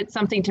 but it's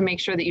something to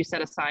make sure that you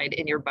set aside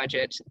in your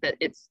budget, that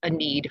it's a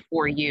need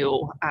for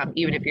you,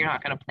 even if you're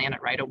not going to plan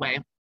it right away.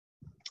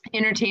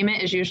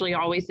 Entertainment is usually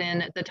always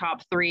in the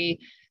top 3.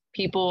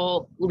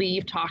 People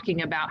leave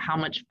talking about how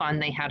much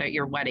fun they had at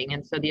your wedding.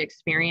 And so the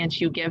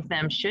experience you give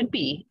them should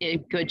be a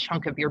good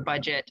chunk of your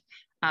budget.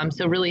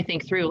 So really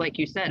think through, like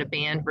you said, a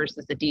band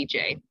versus a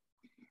DJ.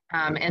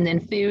 And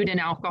then food and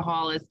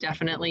alcohol is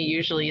definitely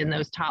usually in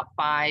those top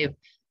 5.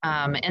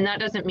 And that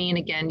doesn't mean,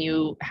 again,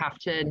 you have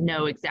to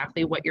know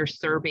exactly what you're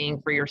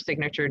serving for your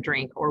signature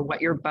drink or what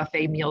your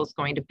buffet meal is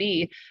going to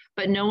be,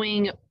 but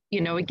knowing,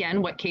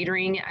 again, what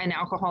catering and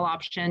alcohol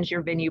options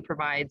your venue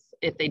provides.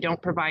 If they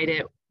don't provide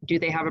it, do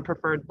they have a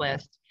preferred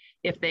list?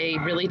 If they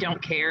really don't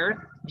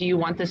care, do you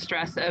want the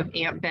stress of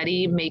Aunt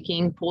Betty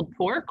making pulled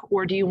pork,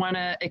 or do you want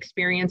an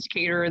experienced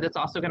caterer that's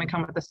also going to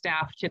come with the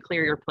staff to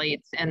clear your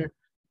plates? And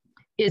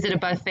is it a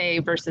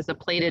buffet versus a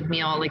plated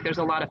meal? Like, there's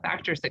a lot of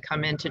factors that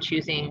come into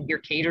choosing your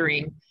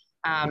catering.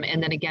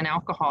 And then again,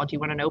 alcohol. Do you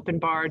want an open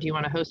bar? Do you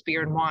want to host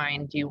beer and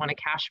wine? Do you want a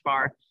cash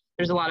bar?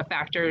 there's a lot of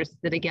factors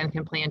that again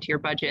can play into your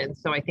budget. And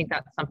so I think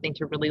that's something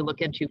to really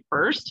look into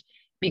first,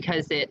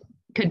 because it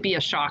could be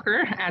a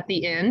shocker at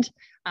the end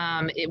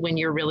when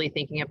you're really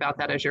thinking about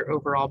that as your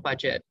overall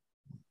budget.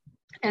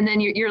 And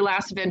then your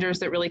last vendors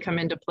that really come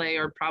into play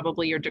are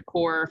probably your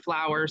decor,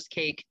 flowers,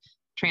 cake,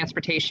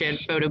 transportation,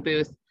 photo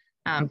booth.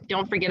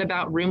 Don't forget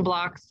about room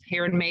blocks,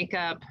 hair and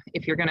makeup.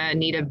 If you're going to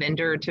need a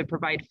vendor to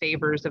provide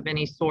favors of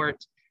any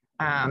sort,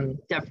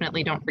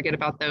 definitely don't forget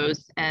about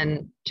those.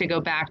 And to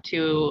go back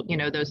to,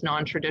 those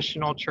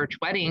non-traditional church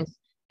weddings,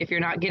 if you're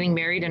not getting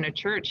married in a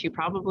church, you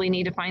probably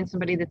need to find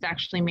somebody that's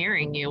actually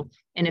marrying you.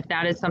 And if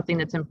that is something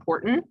that's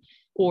important,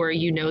 or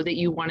that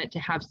you want it to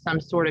have some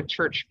sort of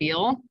church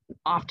feel,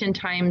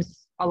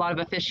 oftentimes a lot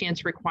of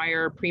officiants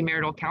require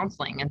premarital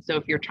counseling. And so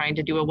if you're trying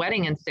to do a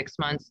wedding in 6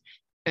 months,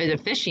 an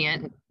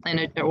officiant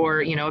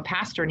or a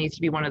pastor needs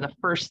to be one of the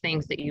first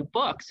things that you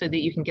book so that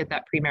you can get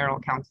that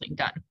premarital counseling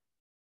done.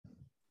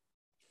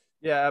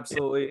 Yeah,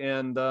 absolutely.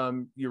 And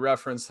you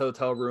referenced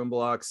hotel room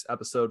blocks.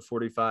 Episode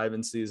 45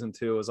 in season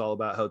 2 is all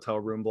about hotel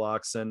room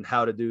blocks and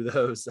how to do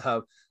those.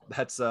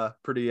 That's a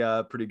pretty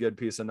good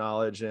piece of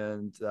knowledge.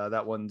 And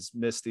that one's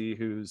Misty,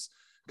 who's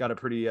got a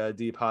pretty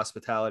deep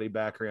hospitality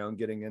background,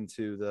 getting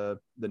into the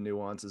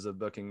nuances of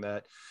booking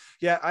that.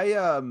 Yeah,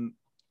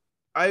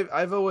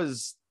 I've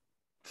always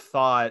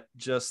thought,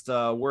 just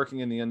working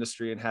in the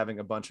industry and having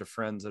a bunch of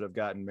friends that have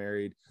gotten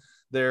married,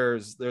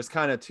 there's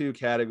kind of 2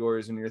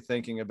 categories when you're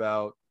thinking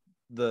about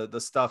the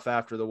stuff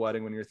after the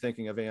wedding. When you're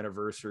thinking of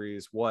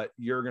anniversaries, what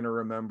you're going to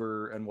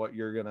remember and what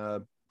you're going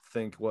to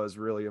think was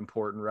really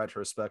important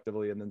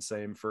retrospectively, and then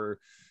same for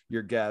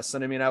your guests.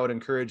 And I mean, I would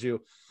encourage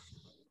you,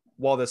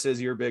 while this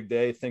is your big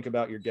day, think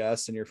about your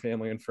guests and your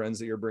family and friends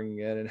that you're bringing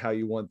in and how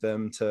you want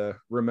them to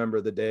remember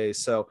the day.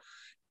 So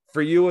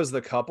for you as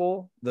the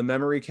couple, the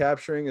memory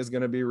capturing is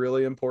going to be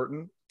really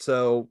important.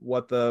 So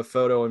what the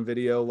photo and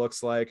video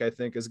looks like, I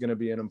think, is going to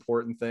be an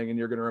important thing. And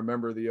you're going to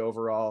remember the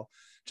overall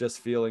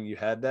just feeling you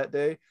had that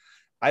day.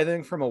 I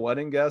think from a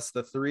wedding guest,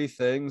 the 3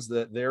 things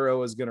that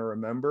Theyro is going to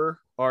remember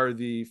are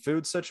the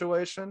food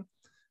situation,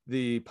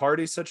 the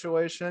party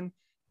situation,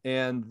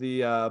 and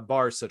the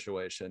bar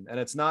situation. And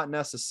it's not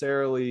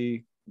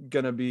necessarily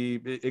going to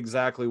be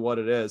exactly what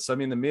it is. So, I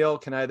mean, the meal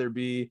can either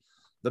be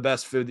the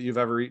best food that you've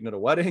ever eaten at a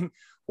wedding,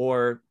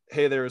 or,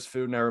 hey, there was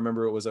food and I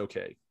remember it was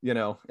okay,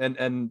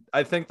 and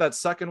I think that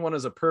second one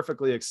is a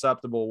perfectly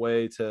acceptable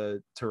way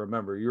to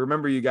remember. You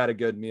remember you got a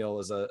good meal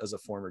as a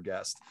former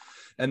guest.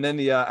 And then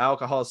the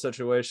alcohol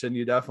situation,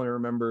 you definitely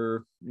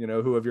remember,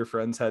 who of your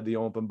friends had the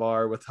open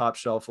bar with top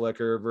shelf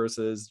liquor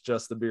versus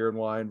just the beer and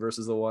wine,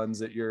 versus the ones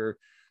that you're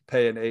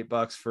paying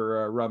 $8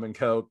 for rum and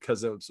Coke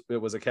because it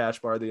was a cash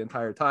bar the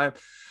entire time.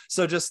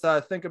 So just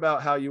think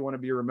about how you want to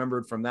be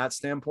remembered from that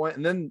standpoint.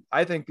 And then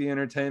I think the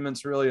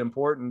entertainment's really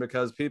important,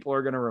 because people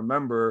are going to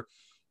remember,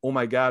 oh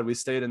my God, we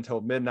stayed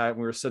until midnight and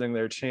we were sitting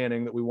there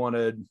chanting that we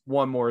wanted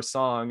one more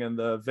song. And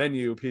the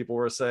venue people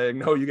were saying,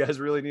 no, you guys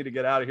really need to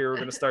get out of here. We're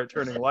going to start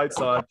turning lights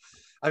on.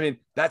 I mean,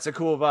 that's a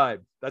cool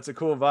vibe. That's a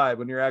cool vibe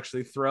when you're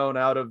actually thrown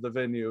out of the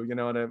venue,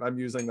 and I'm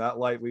using that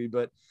lightly,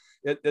 but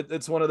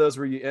it's one of those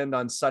where you end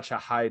on such a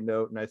high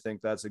note, and I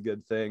think that's a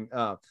good thing.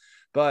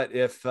 But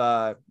if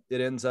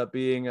it ends up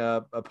being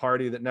a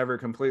party that never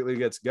completely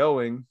gets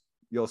going,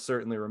 you'll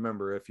certainly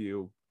remember if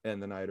you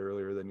end the night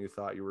earlier than you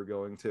thought you were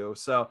going to.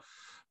 So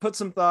put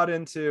some thought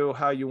into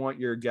how you want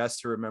your guests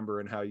to remember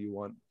and how you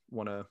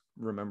want to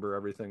remember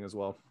everything as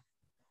well.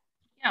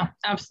 Yeah,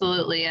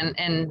 absolutely.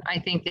 And I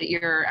think that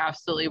you're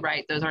absolutely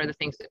right. Those are the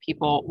things that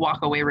people walk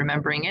away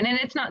remembering. And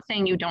it's not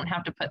saying you don't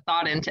have to put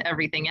thought into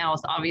everything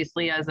else.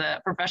 Obviously, as a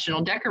professional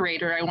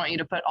decorator, I want you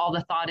to put all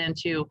the thought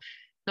into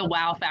the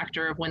wow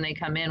factor of when they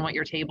come in, what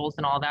your tables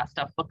and all that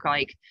stuff look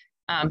like.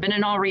 But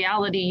in all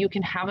reality, you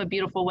can have a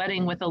beautiful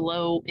wedding with a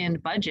low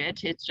end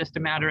budget. It's just a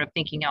matter of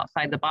thinking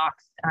outside the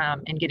box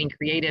and getting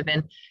creative.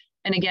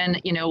 And again,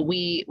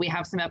 we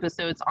have some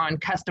episodes on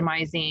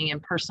customizing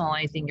and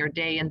personalizing your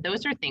day. And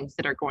those are things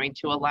that are going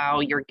to allow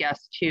your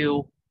guests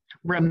to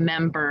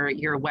remember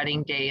your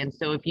wedding day. And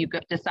so if you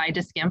decide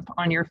to skimp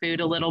on your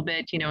food a little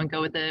bit, and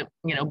go with the,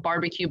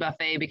 barbecue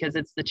buffet because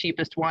it's the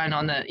cheapest one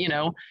on the,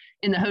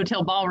 in the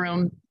hotel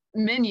ballroom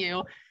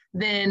menu,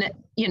 then,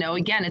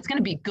 again, it's going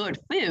to be good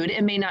food.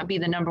 It may not be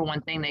the number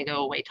one thing they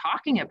go away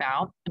talking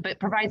about, but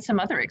provide some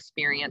other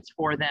experience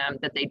for them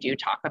that they do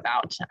talk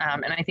about.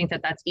 And I think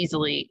that that's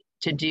easily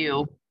to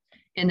do.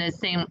 In the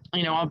same,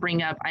 I'll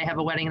bring up, I have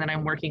a wedding that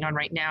I'm working on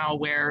right now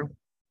where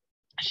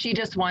she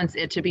just wants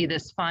it to be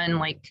this fun,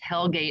 like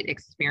tailgate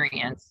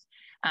experience.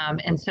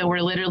 And so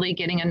we're literally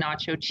getting a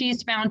nacho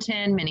cheese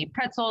fountain, mini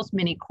pretzels,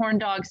 mini corn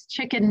dogs,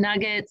 chicken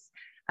nuggets.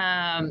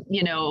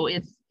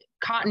 It's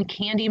cotton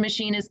candy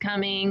machine is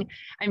coming.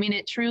 I mean,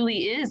 it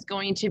truly is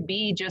going to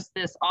be just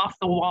this off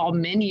the wall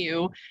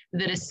menu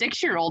that a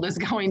 6-year-old is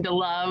going to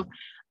love.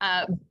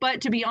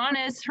 But to be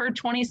honest, her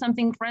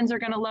 20-something friends are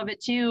going to love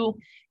it too.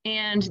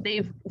 And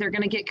they're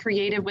going to get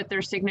creative with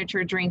their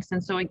signature drinks.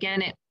 And so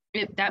again,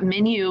 that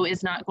menu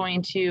is not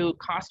going to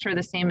cost her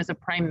the same as a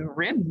prime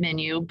rib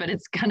menu, but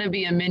it's going to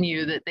be a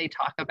menu that they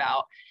talk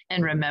about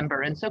and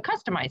remember. And so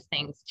customize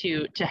things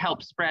to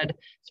help spread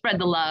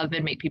the love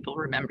and make people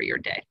remember your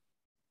day.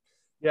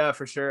 Yeah,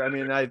 for sure. I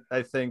mean,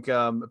 I think,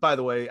 by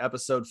the way,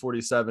 episode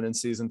 47 in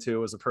season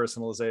 2 was a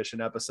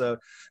personalization episode.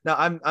 Now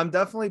I'm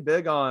definitely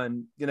big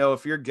on,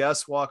 if your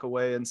guests walk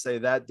away and say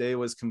that day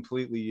was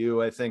completely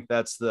you, I think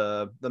that's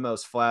the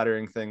most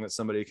flattering thing that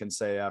somebody can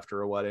say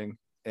after a wedding.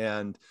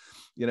 And,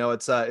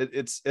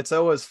 it's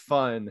always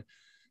fun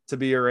to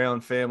be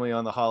around family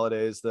on the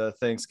holidays, the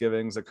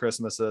Thanksgivings, the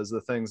Christmases,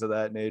 the things of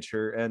that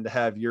nature, and to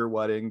have your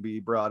wedding be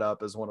brought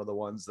up as one of the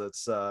ones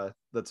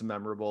that's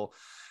memorable.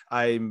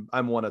 I'm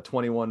one of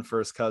 21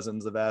 first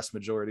cousins. The vast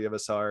majority of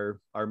us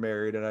are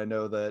married. And I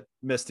know that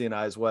Misty and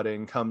I's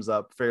wedding comes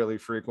up fairly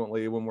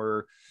frequently when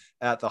we're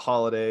at the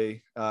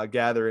holiday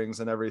gatherings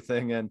and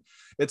everything. And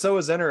it's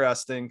always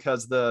interesting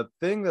because the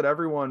thing that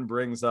everyone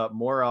brings up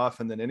more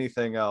often than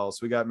anything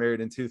else, we got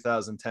married in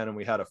 2010 and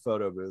we had a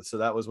photo booth. So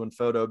that was when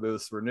photo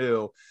booths were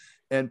new,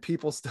 and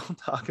people still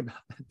talk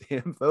about that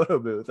damn photo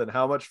booth and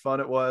how much fun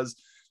it was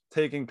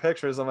taking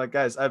pictures. I'm like,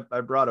 guys, I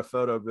brought a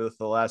photo booth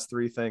the last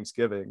 3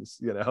 Thanksgivings,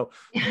 they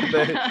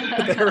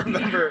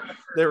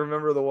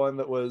remember the one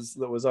that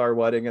was our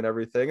wedding and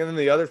everything. And then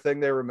the other thing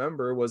they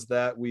remember was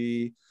that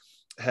we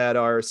had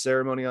our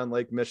ceremony on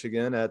Lake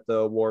Michigan at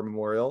the War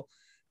Memorial,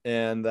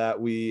 and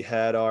that we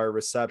had our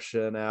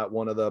reception at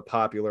one of the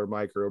popular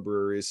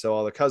microbreweries. So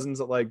all the cousins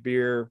that like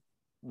beer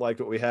liked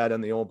what we had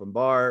in the open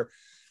bar.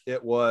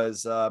 It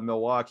was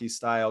Milwaukee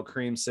style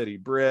Cream City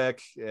brick.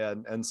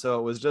 And so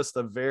it was just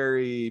a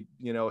very,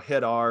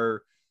 hit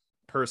our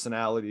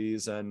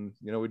personalities. And,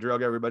 we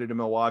drug everybody to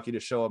Milwaukee to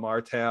show them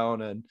our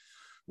town. And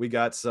we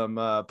got some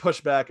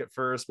pushback at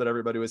first, but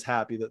everybody was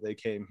happy that they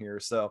came here.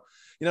 So,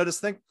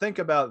 just think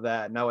about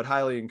that. And I would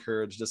highly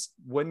encourage, just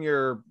when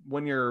you're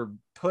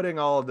putting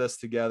all of this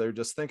together,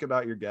 just think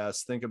about your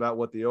guests, think about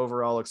what the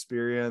overall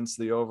experience,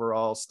 the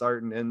overall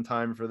start and end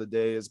time for the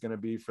day is going to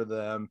be for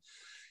them,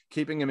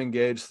 keeping them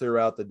engaged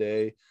throughout the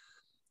day.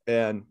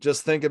 And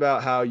just think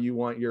about how you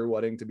want your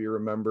wedding to be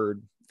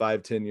remembered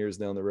 5-10 years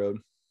down the road.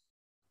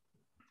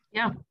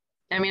 Yeah.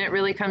 I mean, it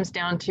really comes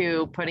down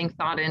to putting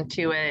thought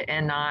into it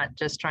and not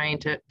just trying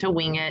to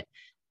wing it,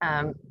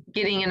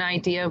 getting an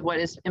idea of what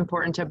is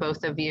important to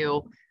both of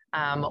you,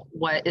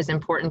 what is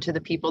important to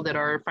the people that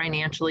are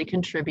financially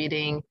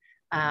contributing.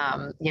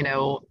 A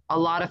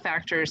lot of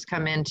factors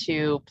come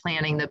into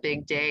planning the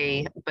big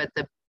day, but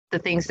the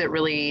things that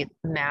really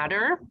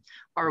matter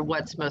are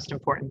what's most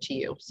important to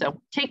you.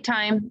 So take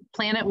time,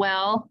 plan it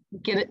well,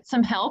 get it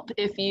some help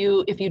if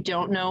you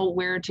don't know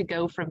where to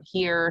go from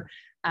here.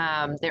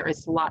 There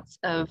is lots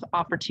of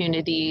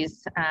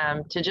opportunities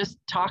to just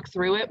talk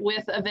through it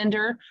with a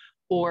vendor,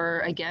 or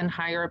again,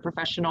 hire a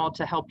professional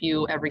to help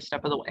you every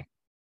step of the way.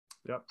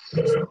 Yep.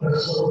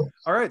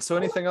 All right. So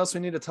anything else we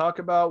need to talk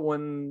about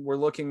when we're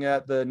looking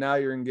at the Now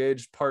You're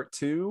Engaged part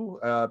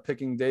 2,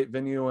 picking date,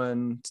 venue,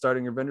 and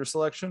starting your vendor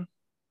selection?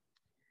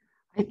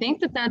 I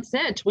think that's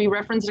it. We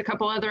referenced a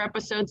couple other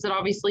episodes that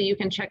obviously you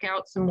can check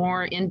out some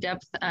more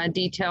in-depth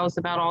details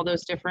about all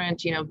those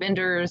different,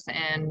 vendors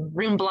and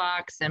room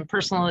blocks and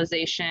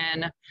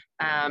personalization,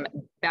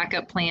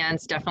 backup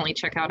plans. Definitely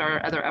check out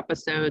our other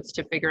episodes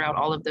to figure out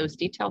all of those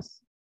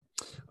details.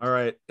 All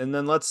right. And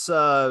then let's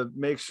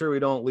make sure we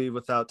don't leave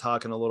without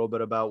talking a little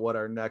bit about what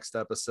our next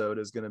episode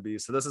is going to be.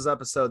 So this is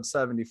episode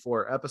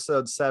 74,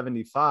 episode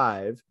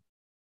 75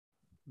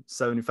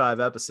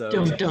 episodes.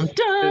 Dum, dum,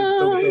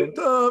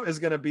 dum. Is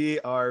going to be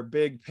our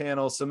big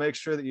panel. So make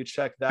sure that you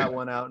check that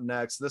one out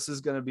next. This is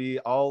going to be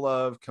all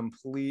of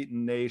Complete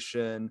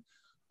Nation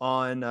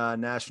on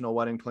National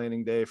Wedding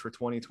Planning Day for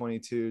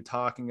 2022,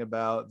 talking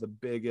about the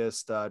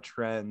biggest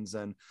trends.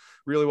 And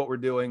really what we're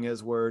doing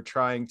is we're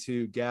trying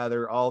to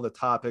gather all the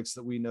topics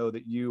that we know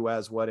that you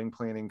as wedding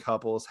planning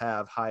couples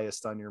have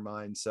highest on your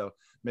mind. So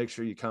make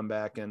sure you come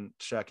back and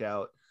check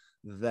out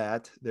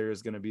that.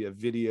 There's going to be a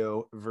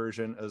video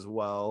version as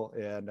well,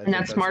 and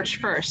that's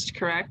March 1st,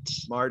 correct?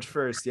 March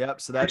 1st. Yep.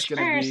 So that's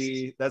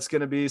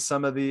going to be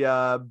some of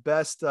the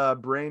best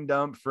brain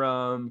dump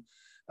from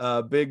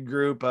a big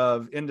group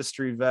of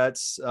industry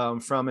vets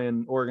from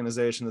an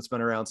organization that's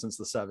been around since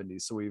the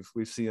 70s. So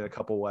we've seen a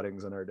couple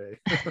weddings in our day.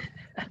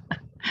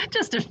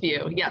 Just a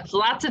few. Yes,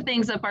 lots of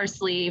things up our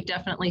sleeve.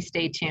 Definitely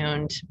stay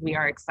tuned. We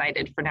are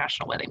excited for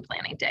National Wedding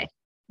Planning Day.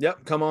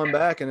 Yep. Come on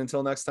back, and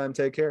until next time,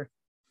 take care.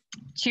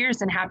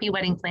 Cheers and happy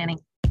wedding planning.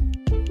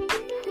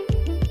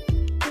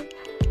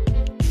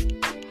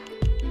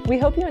 We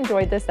hope you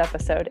enjoyed this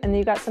episode and that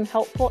you got some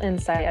helpful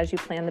insight as you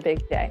plan the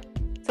big day.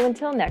 So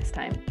until next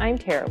time, I'm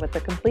Tara with the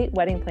Complete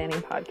Wedding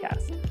Planning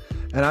Podcast.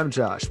 And I'm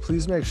Josh.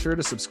 Please make sure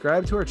to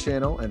subscribe to our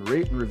channel and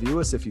rate and review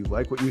us if you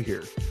like what you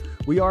hear.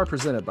 We are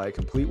presented by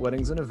Complete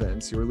Weddings and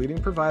Events, your leading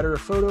provider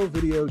of photo,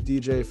 video,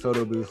 DJ,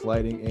 photo booth,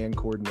 lighting, and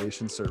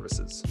coordination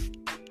services.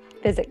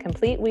 Visit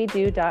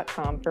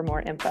CompleteWeDo.com for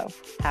more info.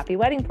 Happy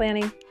wedding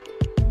planning!